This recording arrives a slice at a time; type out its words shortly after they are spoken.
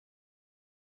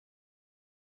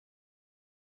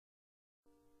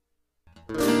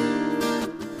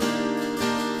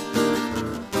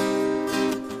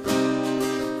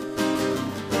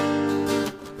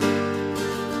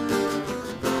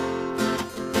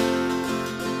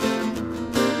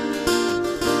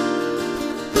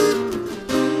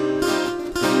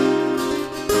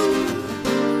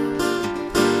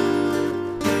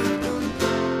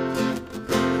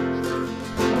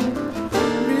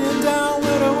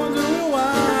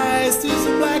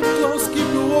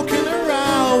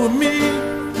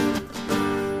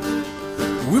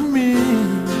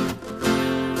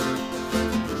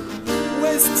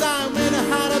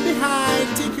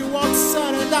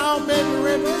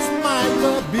just might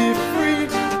but be free.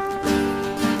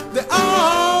 They're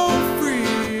all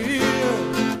free.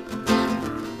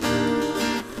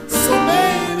 So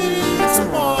maybe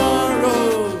tomorrow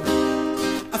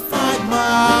I find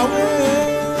my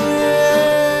way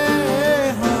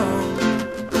home.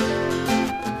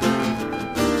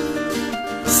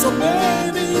 So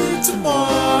maybe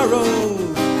tomorrow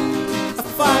I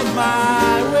find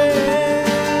my way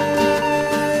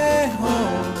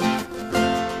home.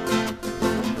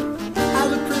 I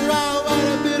look around, what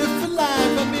a beautiful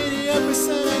life. I mean, every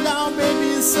Sunday now, baby,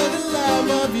 it's so the love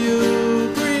of you.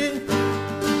 Breathe,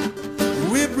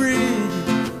 we breathe.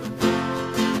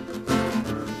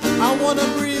 I wanna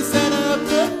breathe and up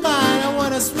the mind. I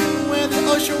wanna swim where the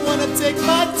ocean wanna take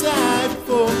my time.